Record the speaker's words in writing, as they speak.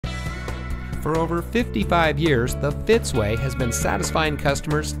For over 55 years, the Fitzway has been satisfying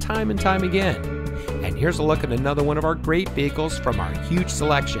customers time and time again. And here's a look at another one of our great vehicles from our huge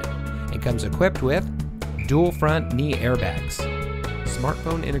selection. It comes equipped with dual front knee airbags,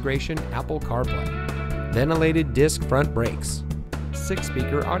 smartphone integration Apple CarPlay, ventilated disc front brakes,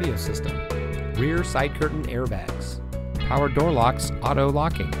 6-speaker audio system, rear side curtain airbags, power door locks auto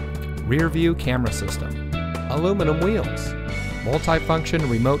locking, rear view camera system, aluminum wheels, multi-function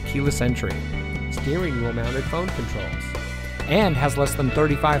remote keyless entry, steering wheel mounted phone controls, and has less than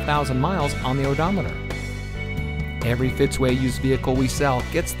 35,000 miles on the odometer. Every Fitzway used vehicle we sell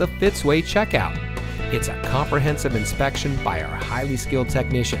gets the Fitzway checkout. It's a comprehensive inspection by our highly skilled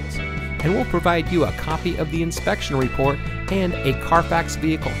technicians, and we'll provide you a copy of the inspection report and a Carfax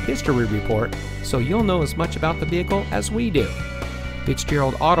vehicle history report so you'll know as much about the vehicle as we do.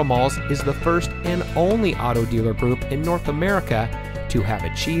 Fitzgerald Auto Malls is the first and only auto dealer group in North America to have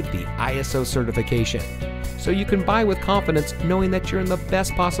achieved the ISO certification, so you can buy with confidence knowing that you're in the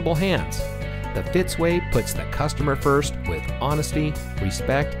best possible hands. The Fitzway puts the customer first with honesty,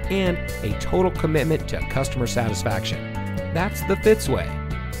 respect, and a total commitment to customer satisfaction. That's the Fitzway.